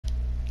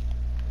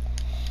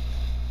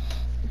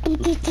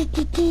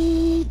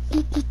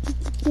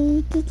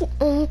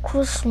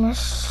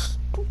Christmas.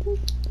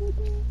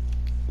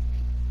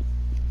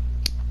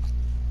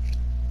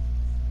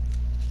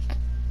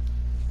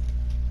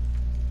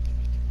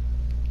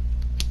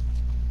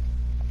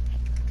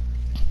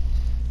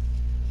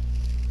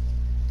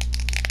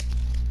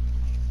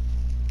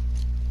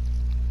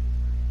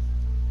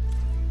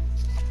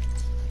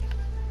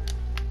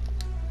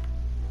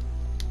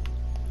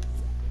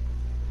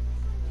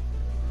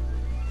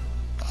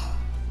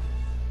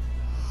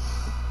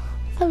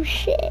 Oh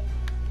shit.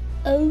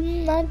 Oh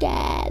my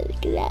god,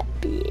 look at that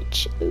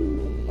bitch. Oh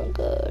my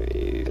god,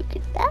 look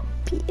at that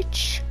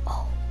bitch.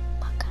 Oh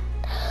my god,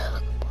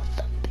 look at both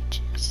them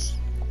bitches.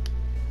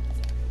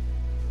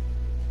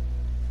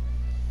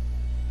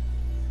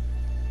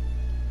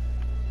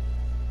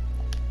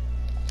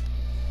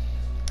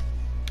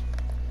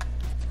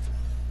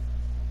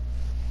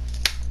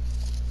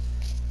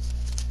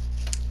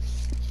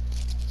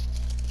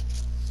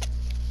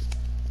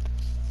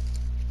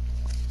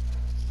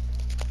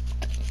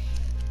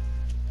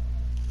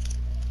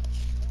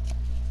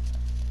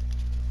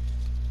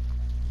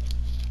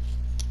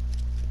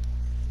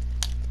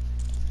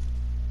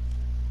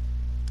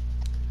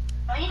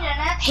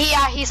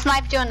 He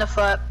sniped you in the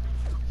foot.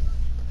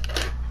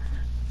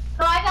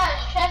 So I got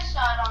a chest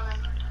shot on him.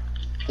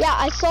 Yeah,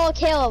 I saw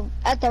Caleb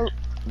at the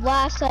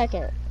last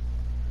second.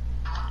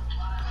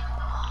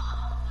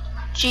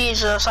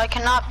 Jesus, I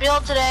cannot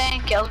build today.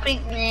 Caleb's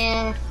beat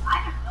me. I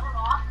can build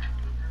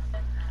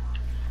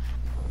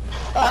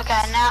off.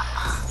 Okay,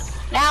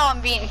 now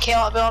I'm beating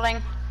Caleb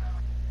building.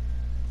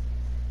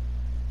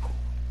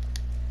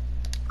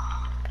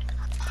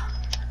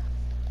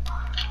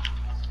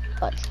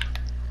 What?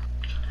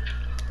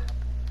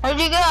 Where'd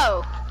you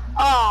go?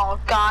 Oh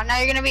god, now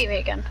you're gonna beat me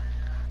again.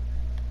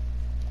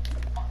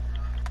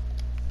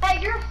 Hey,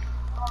 you're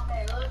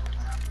okay. Look,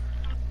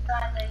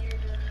 glad that you're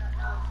doing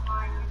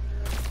fine.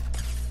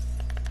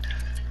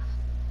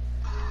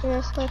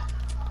 Seriously?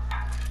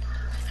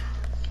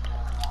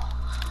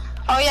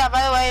 Oh yeah,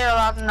 by the way, you're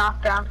allowed to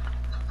knock down.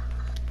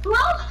 Who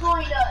else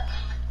joined us?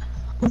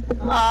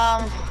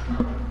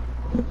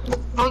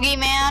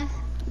 Boogeyman.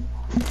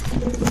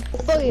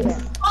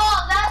 Boogeyman.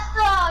 Oh, that's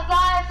the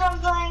guy from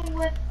playing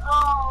with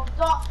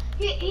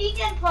he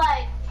can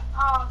play.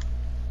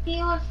 He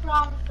was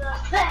from the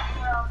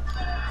spectrum.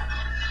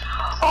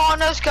 Oh,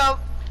 no scope.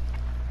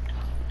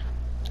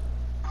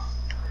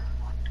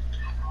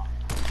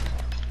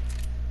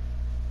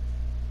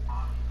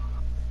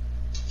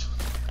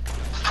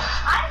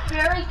 I'm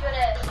very good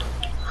at it.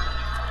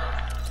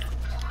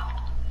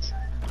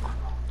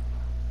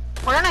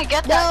 We're gonna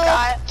get that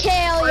guy.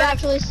 Kale, you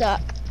actually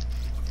suck.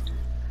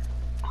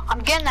 I'm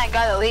getting that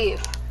guy to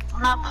leave.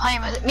 I'm not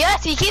playing with him.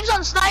 Yes, he keeps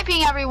on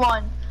sniping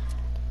everyone.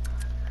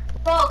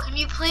 Bro, can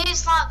you please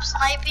stop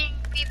sniping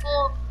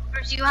people,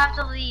 or do you have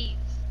to leave?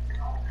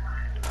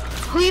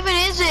 Who even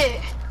is it?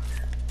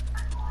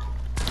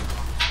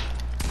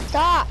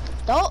 Stop.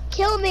 Don't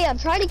kill me. I'm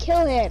trying to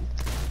kill him.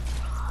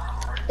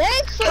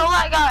 Thanks for... Kill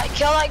that guy.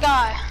 Kill that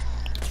guy.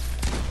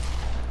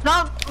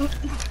 No,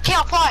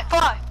 kill.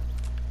 Fly.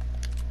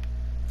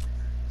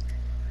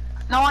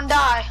 No one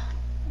die.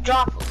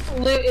 Drop.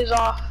 Loot is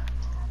off.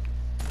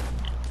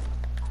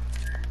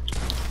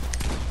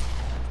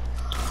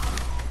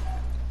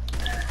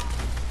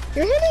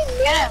 You're hitting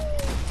me. Get him.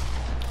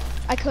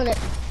 I couldn't.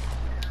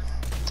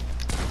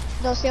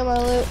 Don't steal my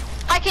loot.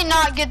 I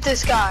cannot get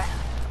this guy.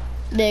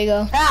 There you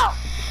go. Now,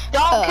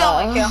 don't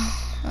kill me,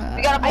 Kill.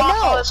 We gotta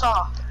block all this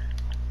off.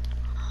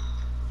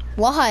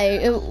 Why?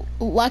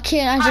 Why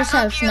can't I just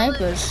have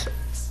snipers?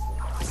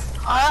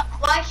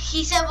 Why?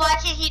 He said, why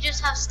can't he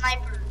just have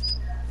snipers?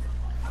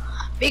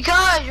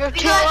 Because you're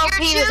too OP you're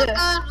with too it.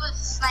 good with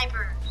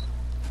snipers.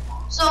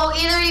 So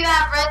either you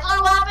have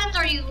regular weapons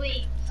or you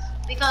leave.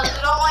 Because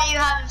we don't want you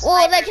having snipers.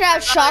 Well, they can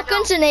have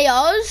shotguns and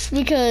ARs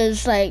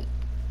because, like...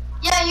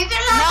 Yeah, you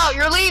can have... No,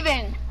 you're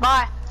leaving.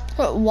 Bye.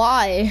 But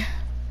why?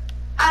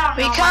 I don't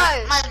know.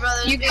 Because my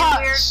brother's you being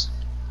cuss.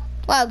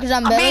 Wow, because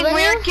I'm I'm better being than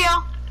weird, you?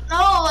 Kill.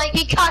 No, like...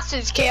 He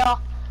cusses, Kill.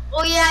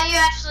 Well, yeah, you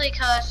actually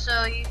cuss,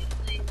 so you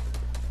should leave.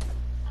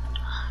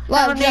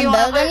 Wow, Never because knew I'm you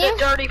better wanna than be you? a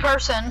dirty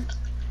person.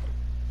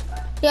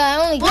 Yeah,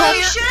 I only Well,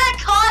 you cuss. shouldn't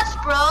cuss,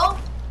 bro.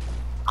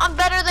 I'm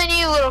better than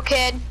you, little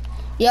kid.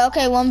 Yeah,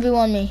 okay,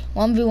 1v1 me.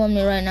 1v1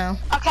 me right now.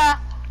 Okay.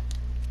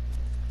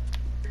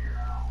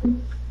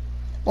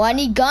 Well, I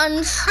need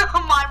guns.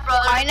 My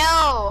brother. I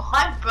know.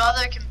 My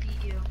brother can beat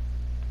you.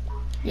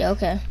 Yeah,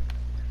 okay.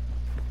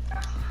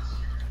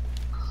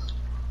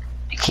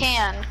 I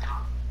can.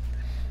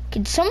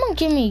 Could someone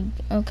give me...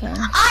 Okay.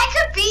 I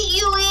could beat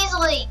you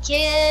easily,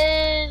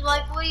 kid.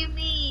 Like, what do you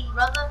mean,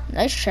 brother?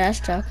 Nice trash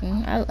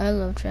talking. I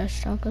love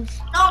trash talkers.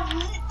 No,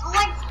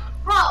 like,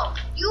 bro,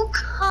 you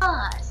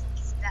cuss.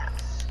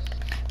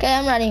 Okay,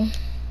 I'm ready.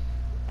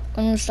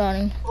 I'm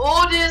starting.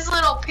 Oh, this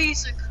little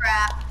piece of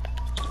crap.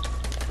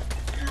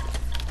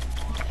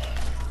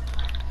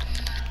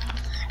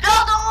 No,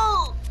 don't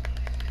move.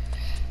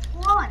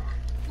 Hold on.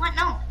 What?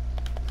 No.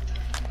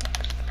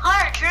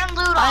 Alright, turn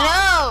loot off. I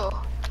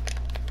know.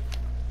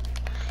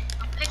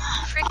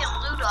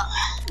 up.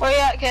 Where you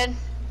at, kid?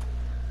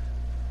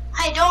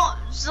 Hey, don't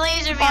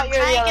laser me. Oh, I'm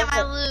you're trying the to get my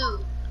other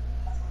loot.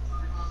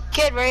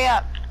 Kid, where you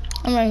at?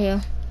 I'm right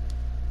here.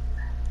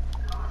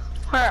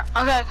 Where?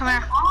 Okay, come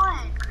here. Come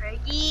on,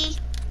 Craigie.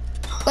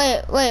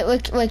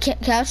 Wait. Can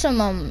I have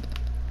some,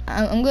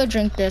 I'm gonna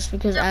drink this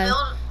because They're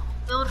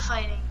build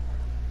fighting.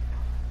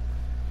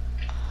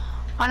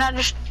 Why not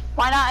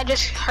I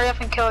just hurry up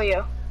and kill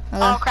you?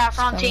 Oh crap,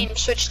 we're on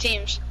teams. Switch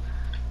teams.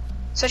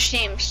 Switch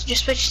teams.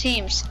 Just switch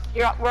teams.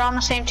 We're on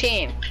the same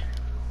team.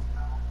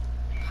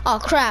 Oh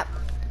crap.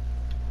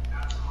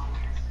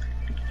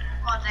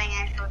 Oh dang,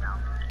 I fell down.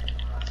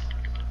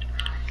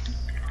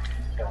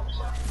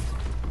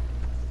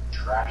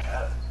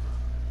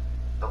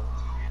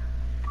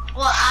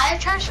 What, I have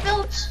trash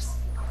builds?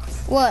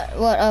 What?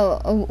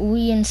 Oh, are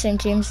we in the same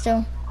team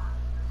still?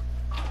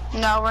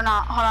 No, we're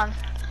not. Hold on.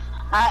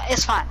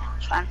 It's fine.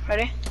 It's fine.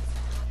 Ready?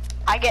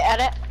 I get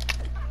edit.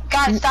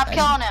 Guys, stop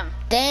killing him.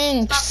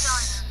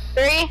 Thanks.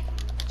 3,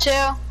 2,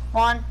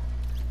 1,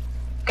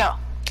 go.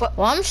 Well,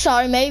 I'm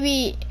sorry.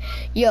 Maybe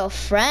your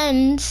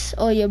friends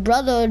or your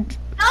brother.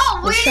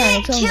 No, we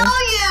didn't kill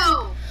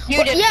you!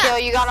 You didn't kill.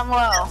 You got him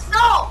low.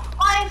 No,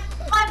 my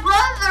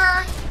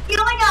brother, he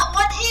only got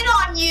one hit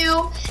on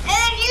you, and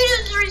then you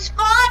just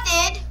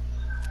responded.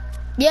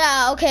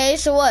 Yeah. Okay.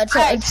 So what? So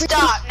Alright,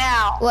 stop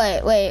now.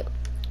 Wait.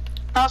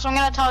 Also, I'm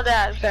gonna tell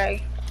Dad,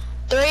 okay?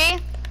 3,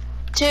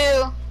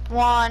 2,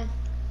 1,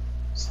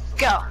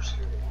 go.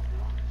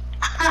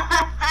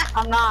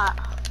 I'm not.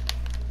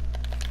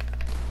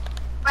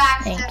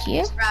 Braxton, Thank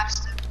you.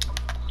 Braxton.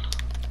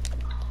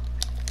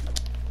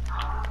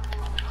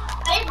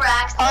 Hey,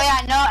 Braxton. Oh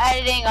yeah, no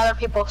editing other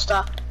people's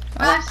stuff.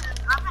 Braxton,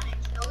 I'm gonna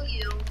kill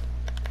you.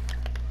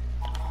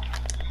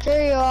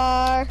 There you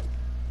are.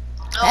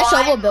 That's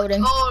oval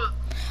building.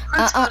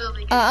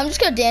 I'm just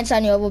gonna dance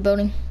on the oval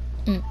building.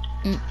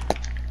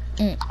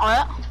 Oh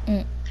yeah?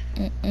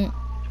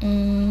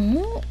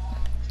 I'm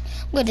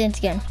gonna dance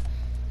again.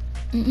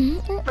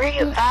 Where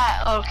you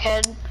at, little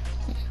kid?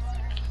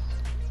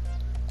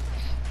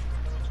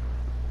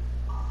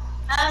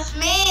 That's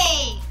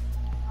me.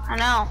 I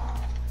know.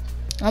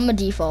 I'm a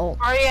default.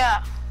 Where you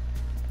at?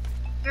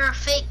 You're a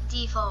fake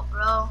default,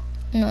 bro.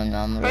 No,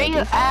 I'm a Where real you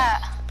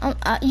default.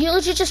 at? You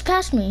legit just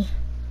passed me.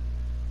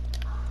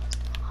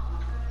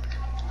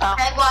 Oh.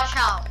 Hey, watch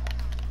out.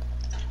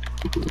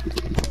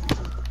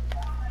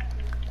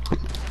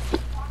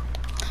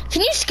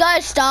 Can you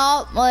guys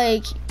stop,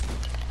 like...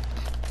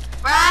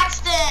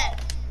 Braxton,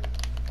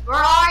 where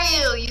are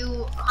you?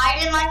 You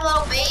hiding like a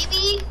little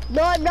baby?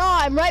 No,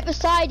 I'm right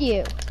beside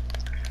you.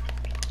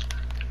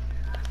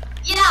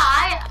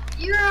 Yeah,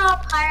 you're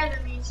up higher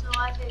than me, so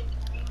I could,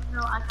 even though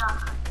I got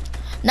high.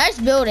 Nice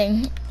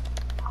building.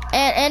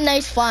 And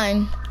nice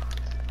flying.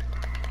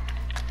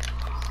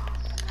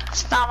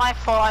 It's not my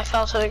fault I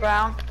fell to the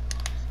ground.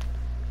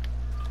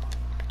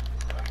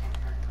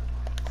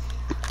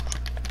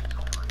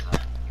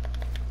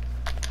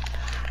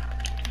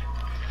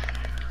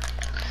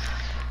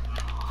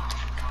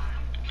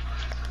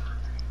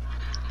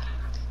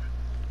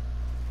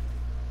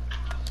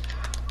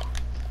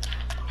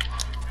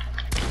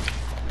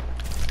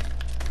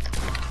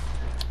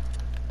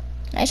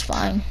 Nice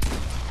flying.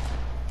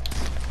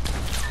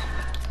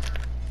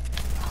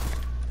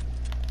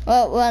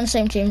 Well, we're on the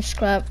same team,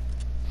 scrap.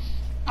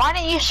 Why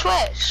didn't you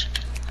switch?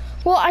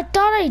 Well, I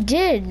thought I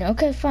did.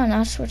 Okay, fine,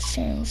 I'll switch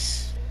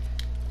teams.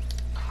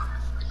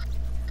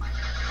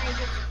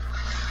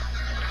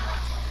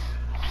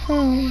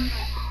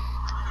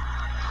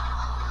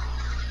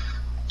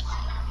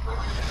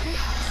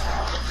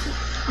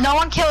 No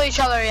one kill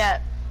each other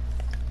yet.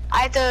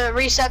 I have to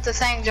reset the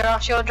things or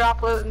else you'll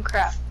drop loot and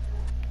crap.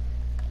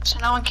 So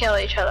no one kill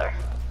each other.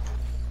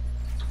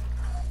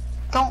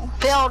 Don't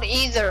build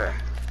either.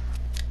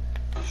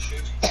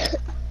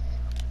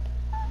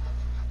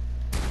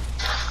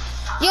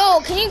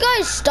 Yo, can you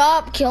guys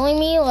stop killing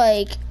me?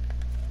 Like...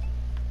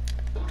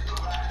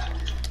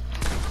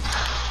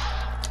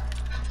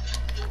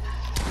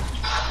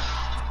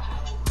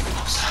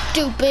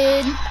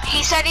 Stupid.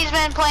 He said he's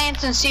been playing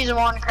since season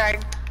 1,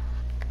 Craig.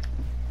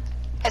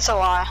 It's a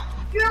lie.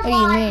 You're What do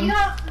you mean? You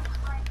have to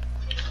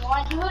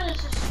you would have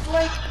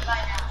destroyed me by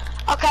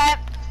now. Okay.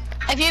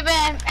 Have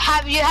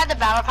you had the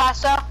battle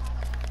pass though?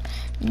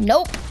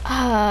 Nope.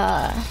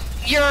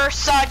 You're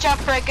such a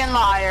freaking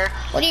liar.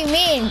 What do you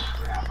mean?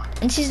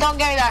 And she's... Don't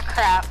give me that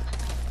crap.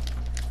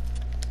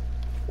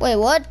 Wait,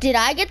 what? Did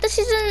I get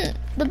the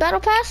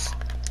battle pass?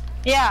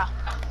 Yeah.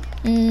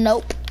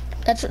 Nope.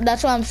 That's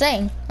what I'm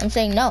saying. I'm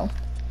saying no.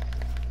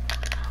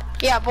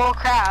 Yeah, bull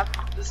crap.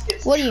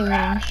 What do you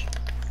mean?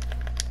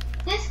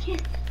 This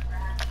kid.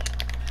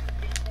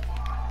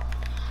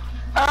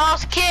 Or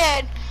else,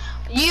 kid,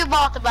 you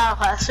bought the battle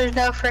pass. There's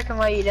no freaking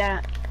way you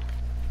didn't.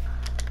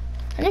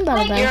 I didn't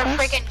buy the You're battle a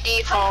pass. freaking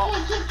default.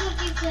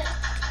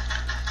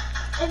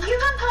 If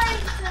you've been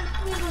playing since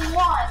season 1,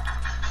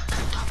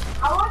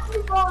 I want you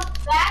to go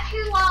back to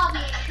your lobby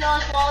and show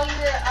us all your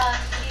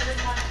season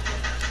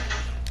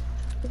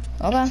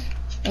 1 Okay.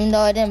 Even though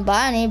I didn't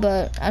buy any,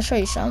 but I'll show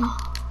you some.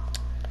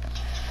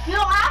 You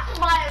don't have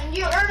to buy them.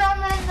 You earn them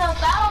in the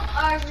battle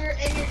or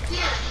in your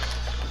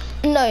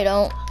tier. No, you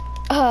don't.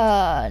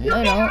 No, you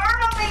can don't. earn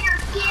them in your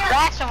tier.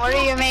 Jackson, what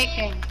are you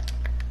making?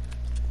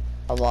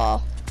 A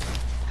wall.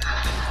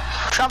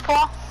 Trump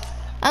wall?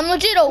 I'm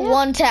legit a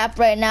one tap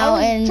right now,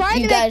 and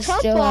you guys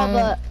still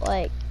but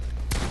like.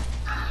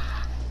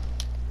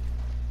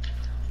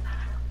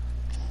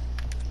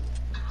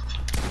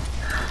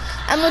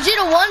 I'm legit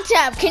a one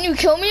tap. Can you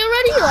kill me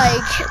already?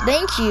 Like,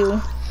 thank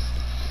you.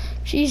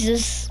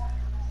 Jesus.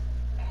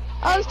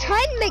 I was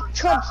trying to make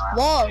Trump's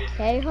wall,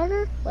 okay,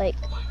 Hunter? Like.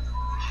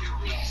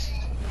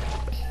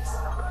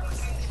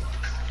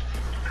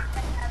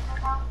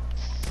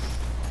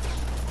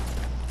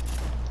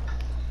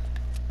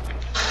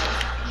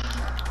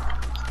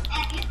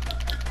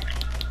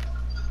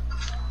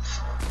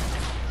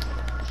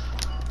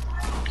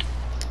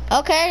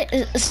 Okay,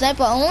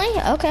 sniper only?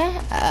 Okay,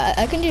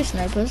 I can do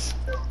snipers.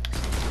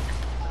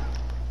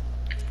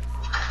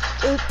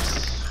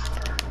 Oops.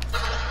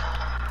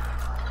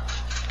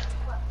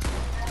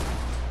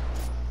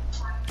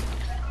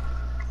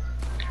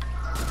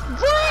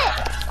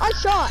 What? I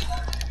shot.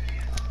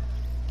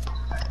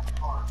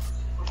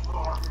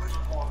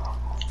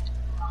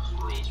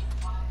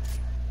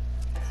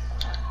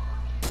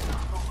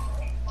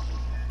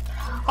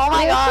 Oh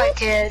my god,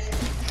 kid.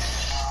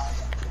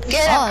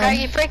 Get him, On. Craig.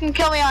 You freaking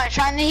kill me on it,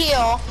 trying to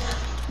heal.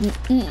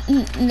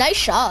 Nice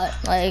shot.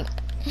 Like,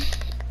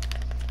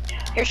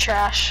 You're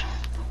trash.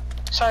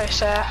 Sorry,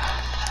 sir.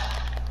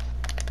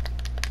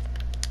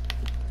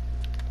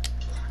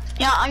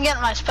 Yeah, I'm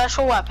getting my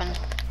special weapon.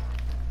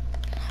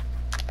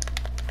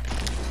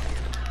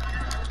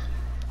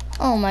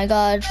 oh my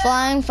god,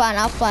 flying? Fine,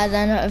 I'll fly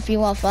then if you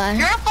want to fly.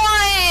 You're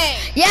flying!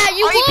 Yeah,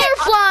 you Oh, you were can't-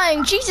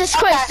 flying! Jesus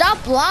Okay. Christ,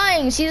 stop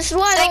lying! See, this is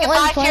why I Say don't goodbye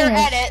like to your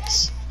playing.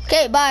 edits.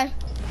 Okay, bye.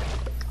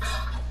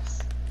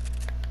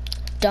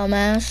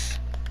 Dumbass.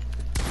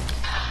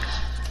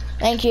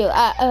 Thank you.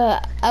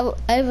 I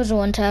was a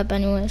one tap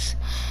anyways.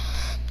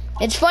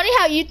 It's funny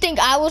how you think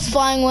I was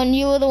flying when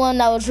you were the one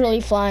that was really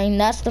flying.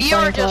 That's the You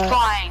funny were just part.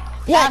 flying.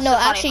 Yeah, That's no, the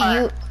funny actually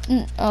part.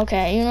 you.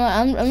 Okay, you know what?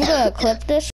 I'm gonna clip this.